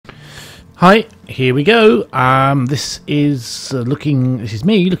Hi, here we go. This is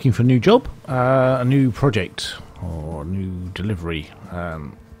me looking for a new job, a new project or a new delivery.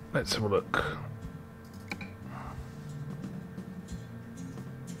 Let's have a look.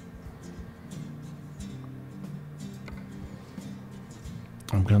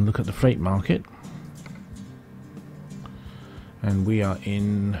 I'm going to look at the freight market, and we are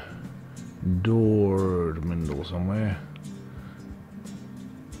in Dortmund or somewhere.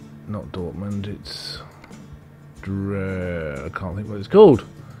 Not Dortmund, it's I can't think what it's called.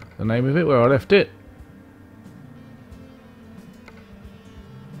 The name of it, where I left it.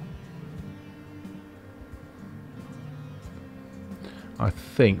 I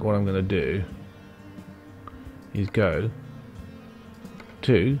think what I'm going to do is go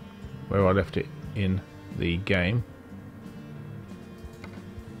to where I left it in the game.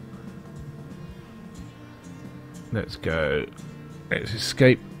 Let's go. Let's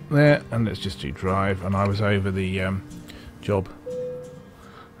escape there, and let's just do drive. And I was over the job.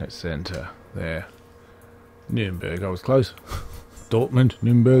 Let's enter there. Nurnberg. I was close. Dortmund,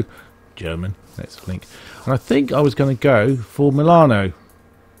 Nurnberg, German. Let's link. And I think I was going to go for Milano.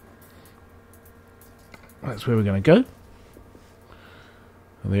 That's where we're going to go.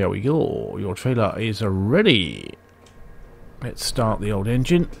 And there we go. Your trailer is ready. Let's start the old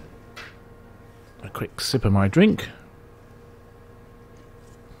engine. A quick sip of my drink.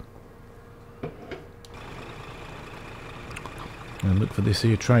 And look for this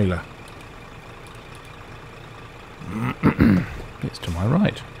here trailer. It's to my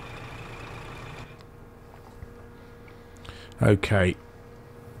right. Okay.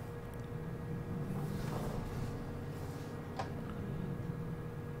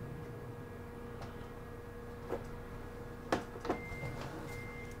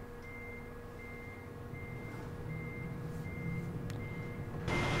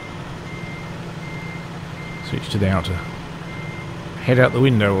 Switch to the outer. Head out the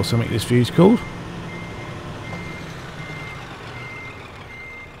window or something this view's called.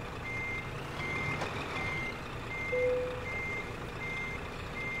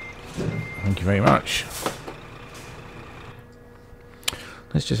 Thank you very much.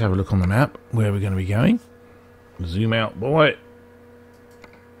 Let's just have a look on the map where we're going to be going. Zoom out, boy.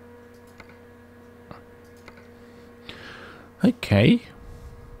 Okay.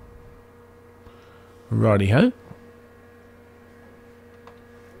 Righty-ho.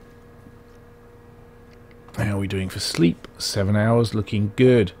 How are we doing for sleep? 7 hours, looking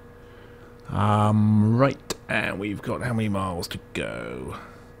good. Right, and we've got how many miles to go?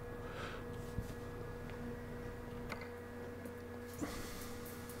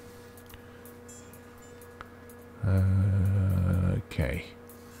 Okay.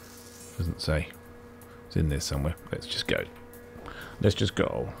 Doesn't say. It's in there somewhere. Let's just go. Let's just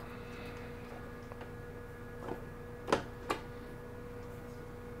go.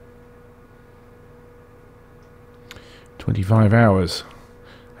 $25 hours,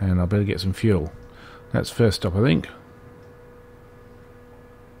 and I better get some fuel. That's first stop, I think.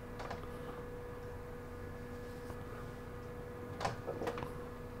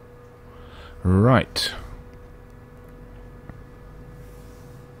 Right.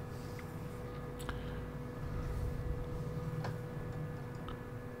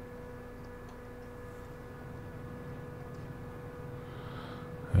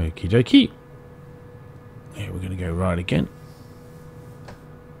 Okie dokie. Yeah, we're going to go right again.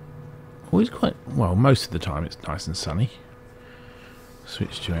 Always quite well, most of the time it's nice and sunny.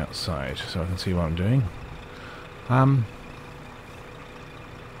 Switch to outside so I can see what I'm doing. Okie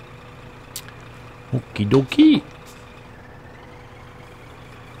dokie.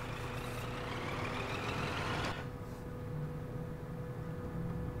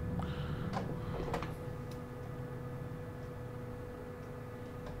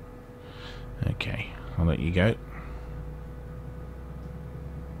 Okay, I'll let you go.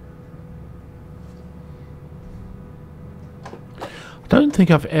 I don't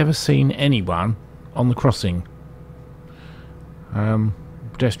think I've ever seen anyone on the crossing.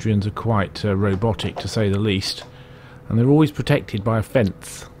 Pedestrians are quite robotic, to say the least, and they're always protected by a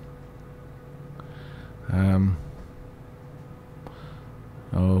fence. Oh,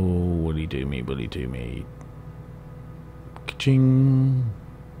 will he do me? Will he do me? Ka-ching.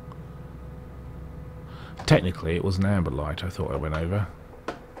 Technically, it was an amber light I thought I went over.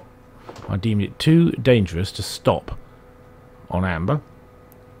 I deemed it too dangerous to stop on amber,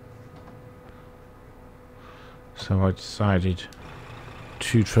 so I decided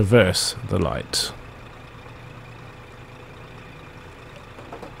to traverse the light.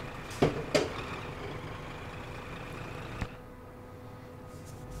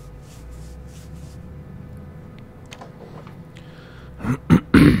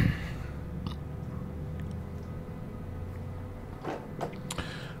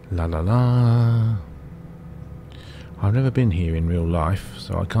 La la la. I've never been here in real life,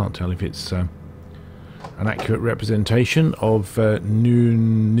 so I can't tell if it's an accurate representation of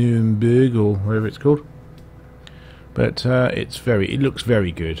Nurnberg or whatever it's called. But it looks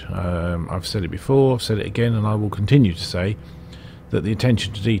very good. I've said it before, I've said it again, and I will continue to say that the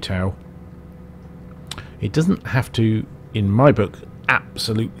attention to detail, it doesn't have to, in my book,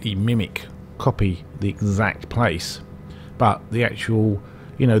 absolutely copy the exact place, but the actual,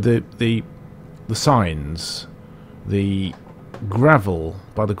 you know, the signs, the gravel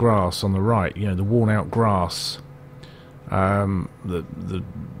by the grass on the right, you know, the worn out grass, the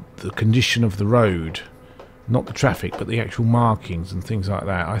condition of the road, not the traffic but the actual markings and things like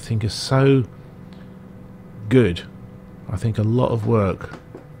that, I think are so good. I think a lot of work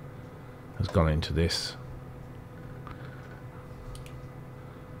has gone into this.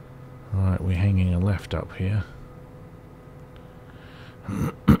 Right, we're hanging a left up here.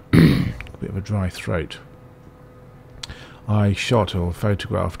 A bit of a dry throat. I shot or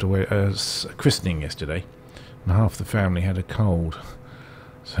photographed a christening yesterday, and half the family had a cold.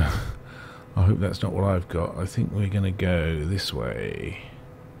 So I hope that's not what I've got. I think we're going to go this way.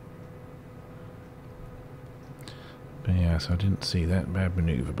 But yeah, so I didn't see that bad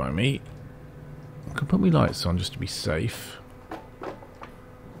manoeuvre by me. I could put my lights on just to be safe.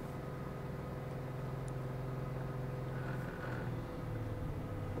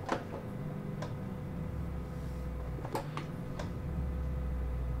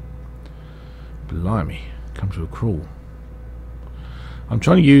 Blimey, come to a crawl. I'm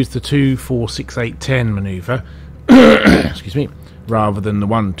trying to use the 2, 4, 6, 8, 10 manoeuvre, excuse me, rather than the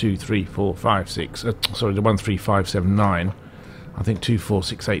 1, 2, 3, 4, 5, 6. Sorry, the 1, 3, 5, 7, 9. I think 2, 4,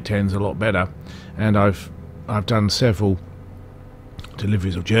 6, 8, 10 is a lot better. And I've done several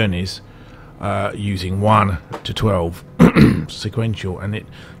deliveries of journeys using 1 to 12 sequential, and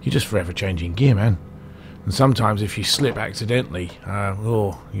you're just forever changing gear, man. And sometimes if you slip accidentally,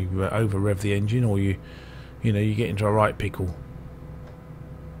 or you over rev the engine, or you get into a right pickle.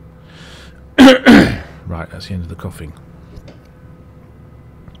 Right, that's the end of the coughing.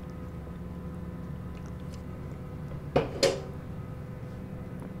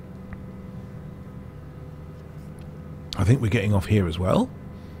 I think we're getting off here as well.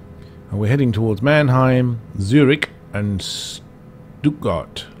 And we're heading towards Mannheim, Zurich and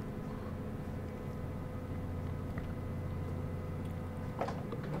Stuttgart.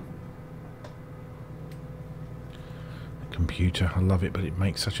 Computer, I love it, but it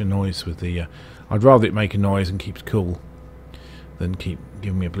makes such a noise with the I'd rather it make a noise and keeps cool than keep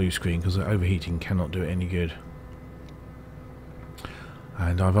giving me a blue screen, because the overheating cannot do it any good.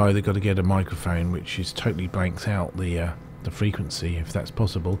 And I've either got to get a microphone which is totally blanks out the frequency, if that's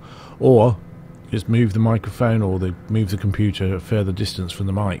possible, or just move the microphone or move the computer a further distance from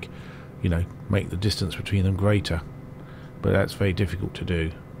the mic, you know, make the distance between them greater. But that's very difficult to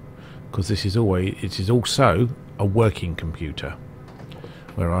do, because it is also a working computer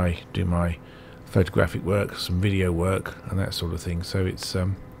where I do my photographic work, some video work and that sort of thing. So it's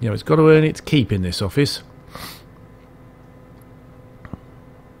it's got to earn its keep in this office.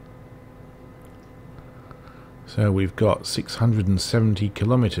 So we've got 670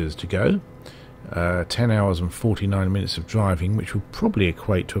 kilometres to go, 10 hours and 49 minutes of driving, which will probably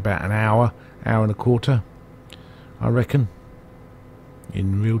equate to about an hour and a quarter, I reckon,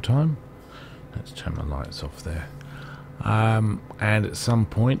 in real time. Let's turn my lights off there. And at some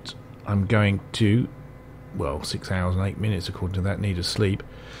point I'm going to, 6 hours and 8 minutes according to that, need a sleep.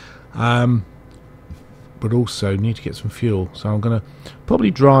 But also need to get some fuel. So I'm going to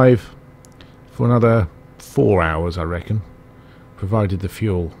probably drive for another 4 hours, I reckon, provided the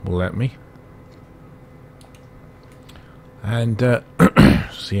fuel will let me. And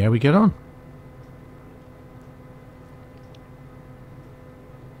see how we get on.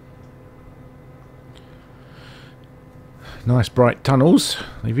 Nice bright tunnels.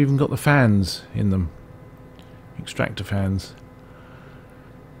 They've even got the fans in them. Extractor fans.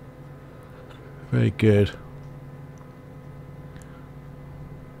 Very good.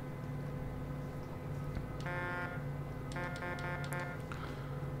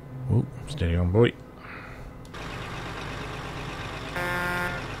 Oh, steady on, boy.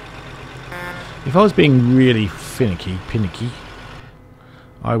 If I was being really pinicky,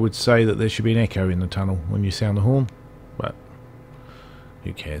 I would say that there should be an echo in the tunnel when you sound the horn. But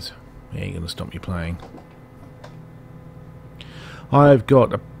who cares? It ain't going to stop you playing. I've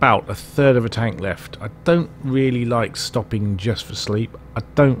got about a third of a tank left. I don't really like stopping just for sleep. I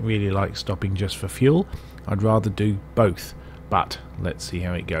don't really like stopping just for fuel. I'd rather do both. But let's see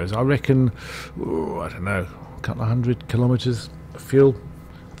how it goes. I reckon, I don't know, a couple of 100 kilometres of fuel.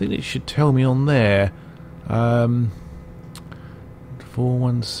 I think it should tell me on there.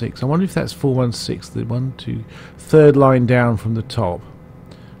 416. I wonder if that's 416. The third line down from the top.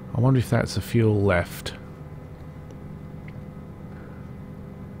 I wonder if that's a fuel left.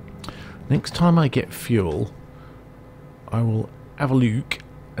 Next time I get fuel, I will have a look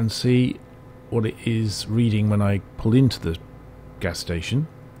and see what it is reading when I pull into the gas station,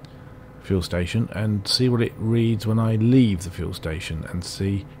 fuel station, and see what it reads when I leave the fuel station, and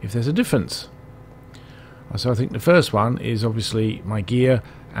see if there's a difference. So I think the first one is obviously my gear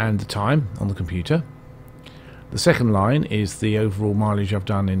and the time on the computer. The second line is the overall mileage I've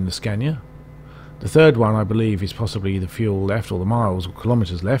done in the Scania. The third one, I believe, is possibly the fuel left, or the miles or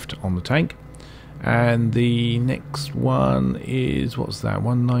kilometres left on the tank. And the next one is, what's that,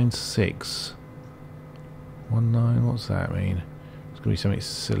 196. 19, what's that mean? It's going to be something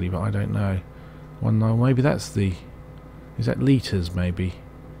silly, but I don't know. 19, maybe that's the... Is that litres, maybe?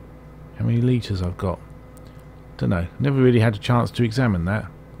 How many litres I've got? Don't know. Never really had a chance to examine that.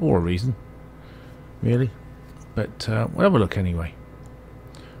 Or a reason, really. But we'll have a look anyway.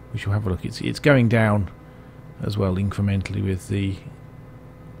 We shall have a look. It's going down as well incrementally with the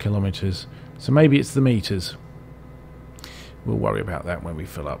kilometres. So maybe it's the meters. We'll worry about that when we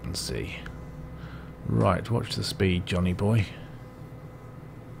fill up and see. Right, watch the speed, Johnny boy.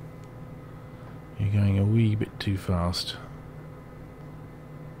 You're going a wee bit too fast.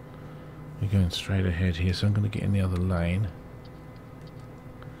 You're going straight ahead here, so I'm going to get in the other lane.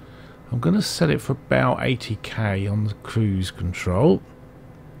 I'm going to set it for about 80k on the cruise control.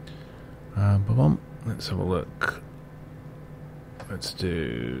 Let's have a look. Let's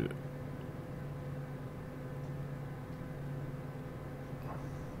do...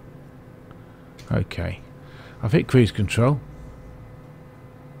 Okay, I've hit cruise control.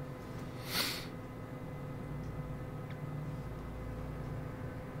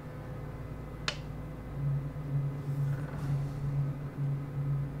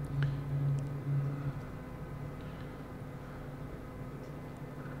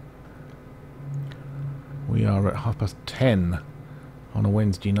 We are at 10:30 on a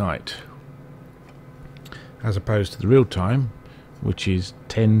Wednesday night, as opposed to the real time, which is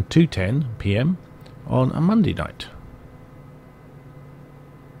 10 to 10 p.m. on a Monday night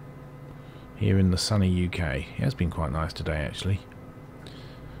here in the sunny UK. It has been quite nice today, actually.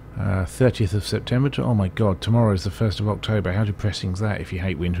 30th of September to, oh my god, tomorrow is the 1st of October. How depressing is that if you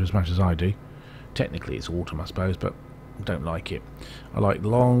hate winter as much as I do? Technically it's autumn, I suppose, but I don't like it. I like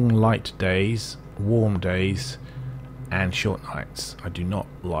long, light days, warm days, and short nights. I do not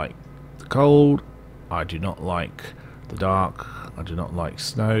like the cold. I do not like the dark. I do not like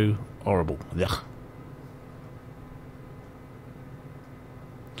snow. Horrible. Ugh.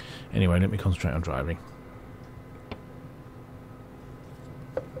 Anyway, let me concentrate on driving.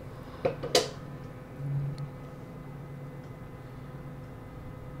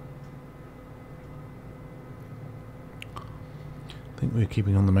 I think we're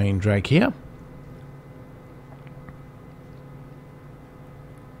keeping on the main drag here.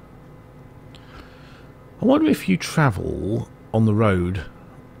 I wonder if you travel on the road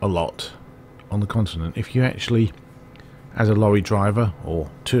a lot on the continent, if you actually, as a lorry driver or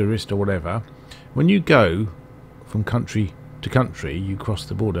tourist or whatever, when you go from country to country, you cross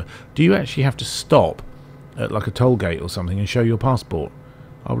the border, do you actually have to stop at like a toll gate or something and show your passport?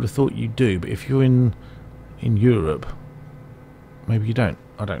 I would have thought you do, but if you're in Europe, maybe you don't.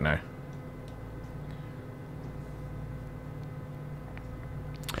 I don't know.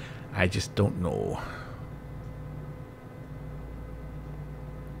 I just don't know.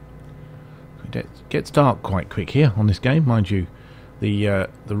 It gets dark quite quick here on this game, mind you. The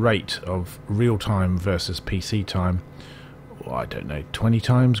rate of real time versus PC time, oh, I don't know, 20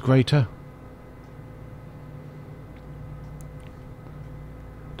 times greater.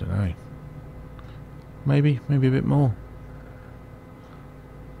 Don't know. Maybe a bit more.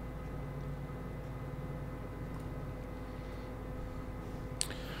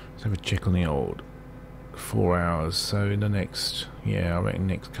 Let's have a check on the old 4 hours. So in the next, I reckon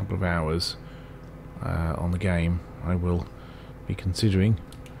next couple of hours. On the game, I will be considering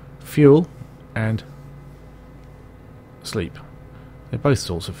fuel and sleep. They're both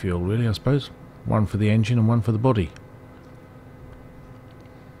sorts of fuel, really, I suppose. One for the engine and one for the body.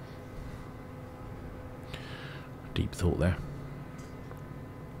 Deep thought there.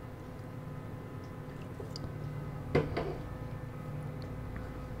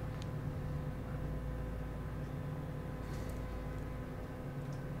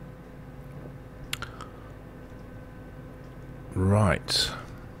 Right.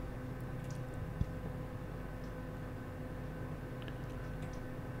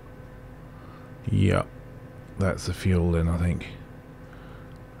 Yeah, that's the fuel then, I think.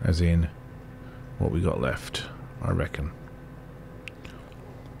 As in, what we got left, I reckon.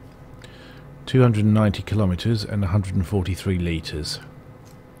 290 kilometres and 143 litres.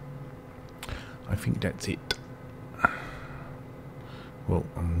 I think that's it. Well,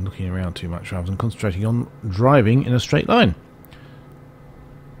 I'm looking around too much rather than concentrating on driving in a straight line.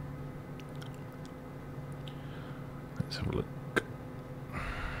 Let's have a look.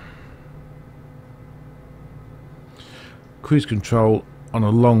 Cruise control on a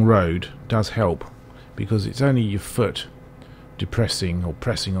long road does help because it's only your foot depressing or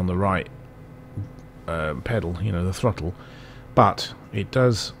pressing on the right pedal, you know, the throttle, but it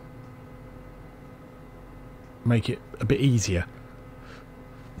does make it a bit easier.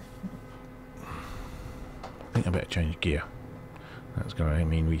 I think I better change gear. That's going to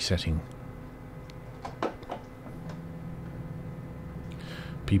mean resetting.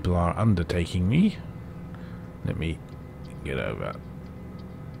 People are undertaking me. Let me get over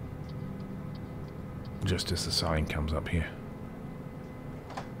just as the sign comes up here.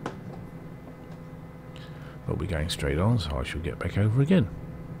 We'll be going straight on, so I shall get back over again.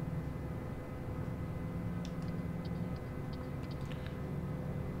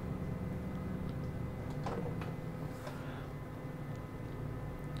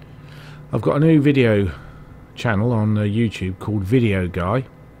 I've got a new video channel on YouTube called Video Guy.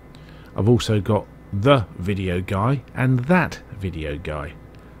 I've also got The Video Guy and That Video Guy.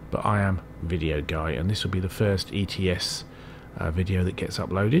 But I am Video Guy, and this will be the first ETS video that gets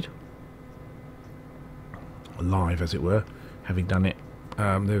uploaded. Live, as it were, having done it.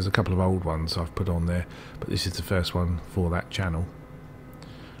 There's a couple of old ones I've put on there, but this is the first one for that channel.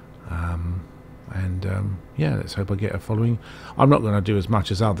 Yeah, let's hope I get a following. I'm not going to do as much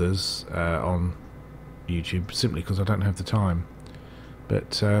as others on YouTube, simply because I don't have the time.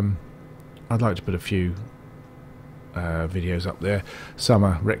 But I'd like to put a few videos up there. Some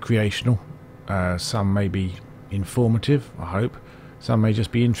are recreational, some may be informative, I hope. Some may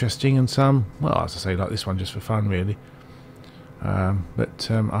just be interesting, and some, well, as I say, like this one, just for fun, really.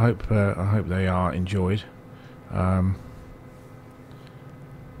 But I hope they are enjoyed.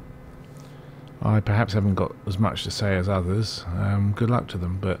 I perhaps haven't got as much to say as others. Good luck to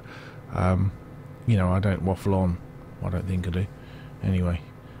them, but you know, I don't waffle on. I don't think I do. Anyway,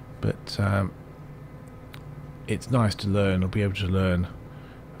 but it's nice to learn, or be able to learn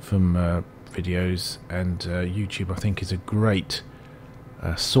from videos, and YouTube, I think, is a great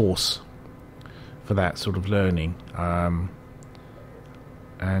source for that sort of learning. Yeah,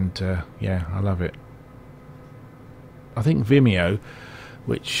 I love it. I think Vimeo,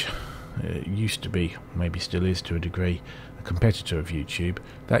 which used to be, maybe still is to a degree, a competitor of YouTube,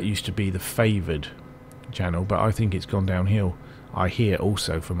 that used to be the favoured channel, but I think it's gone downhill. I hear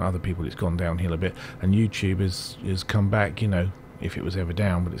also from other people it's gone downhill a bit, and YouTube has come back, you know, if it was ever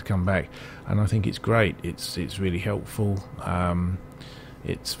down, but it's come back, and I think it's great. It's really helpful.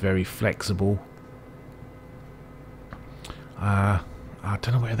 It's very flexible. I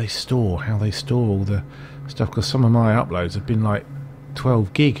don't know where they store, how they store all the stuff, because some of my uploads have been like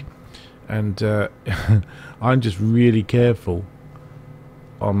 12 gig, and I'm just really careful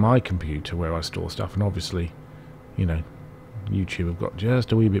on my computer where I store stuff, and obviously, you know, YouTube have got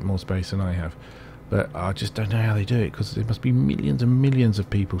just a wee bit more space than I have, but I just don't know how they do it, because there must be millions and millions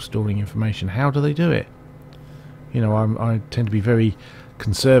of people storing information. How do they do it? You know, I tend to be very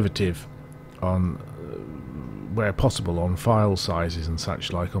conservative on where possible on file sizes and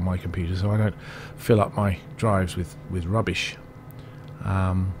such like on my computer, so I don't fill up my drives with rubbish.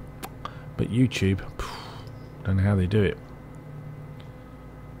 But YouTube, don't know how they do it.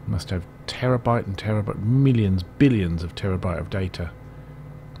 Must have terabyte and terabyte, millions, billions of terabyte of data.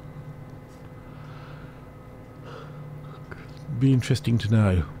 Be interesting to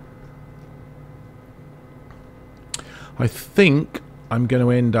know. I think I'm going to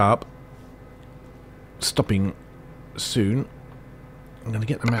end up stopping soon. I'm going to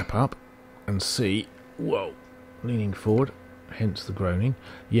get the map up and see. Whoa, leaning forward, hence the groaning.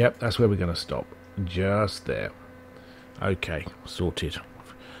 Yep, that's where we're going to stop. Just there. Okay, sorted.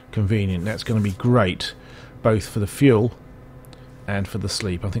 Convenient. That's going to be great, both for the fuel and for the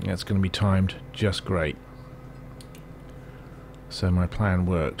sleep. I think that's going to be timed just great. So my plan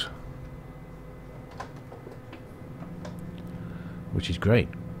worked, which is great.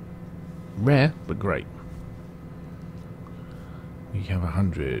 Rare, but great. We have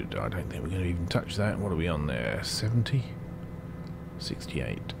 100. I don't think we're going to even touch that. What are we on there? 70?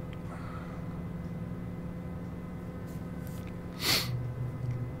 68.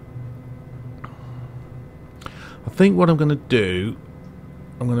 I think what I'm going to do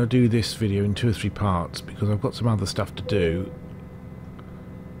I'm going to do this video in 2 or 3 parts because I've got some other stuff to do.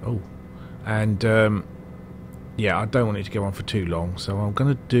 Oh, and yeah, I don't want it to go on for too long, so I'm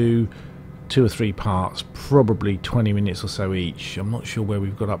going to do 2 or 3 parts, probably 20 minutes or so each. I'm not sure where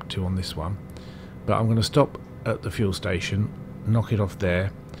we've got up to on this one, but I'm going to stop at the fuel station, knock it off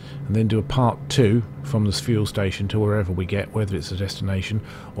there, and then do a part 2 from this fuel station to wherever we get, whether it's a destination,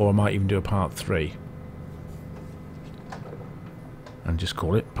 or I might even do a part 3. And just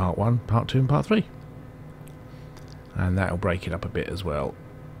call it part 1, part 2 and part 3. And that'll break it up a bit as well,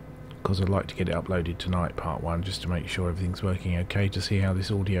 because I'd like to get it uploaded tonight, part 1, just to make sure everything's working okay, to see how this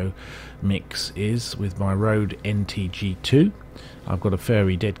audio mix is with my Rode NTG2. I've got a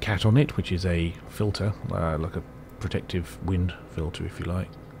furry dead cat on it, which is a filter, like a protective wind filter if you like.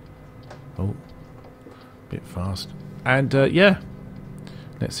 Oh, bit fast. And yeah,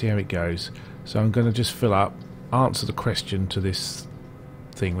 let's see how it goes. So I'm going to just fill up, answer the question to this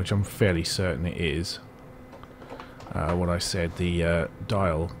thing, which I'm fairly certain it is. What I said, the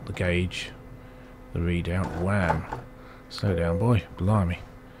dial, the gauge, the readout. Wham! Slow down, boy. Blimey.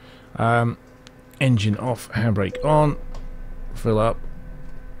 Engine off, handbrake on. Fill up.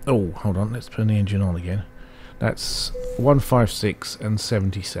 Oh, hold on. Let's turn the engine on again. That's 156 and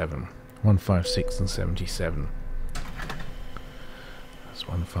 77. 156 and 77. That's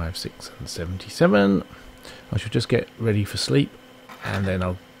 156 and 77. I should just get ready for sleep, and then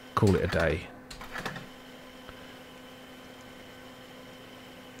I'll call it a day.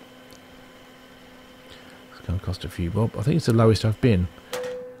 It's going to cost a few bob. I think it's the lowest I've been.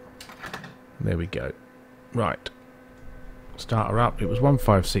 There we go. Right. Start her up. It was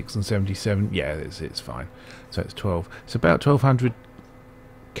 156 and 77. Yeah, it's fine. So it's 12. It's about 1200k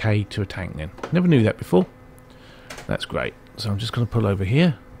to a tank then. Never knew that before. That's great. So I'm just going to pull over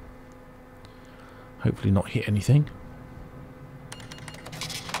here. Hopefully not hit anything.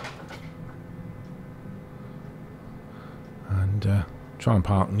 And try and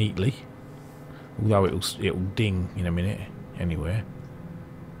park neatly. Although it'll ding in a minute anywhere.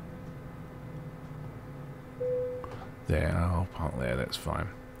 There, I'll park there, that's fine.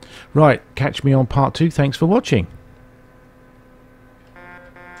 Right, catch me on part 2. Thanks for watching.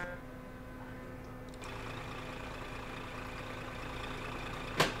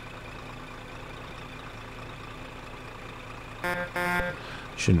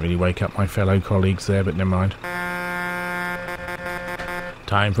 Shouldn't really wake up my fellow colleagues there, but never mind.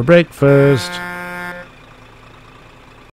 Time for breakfast.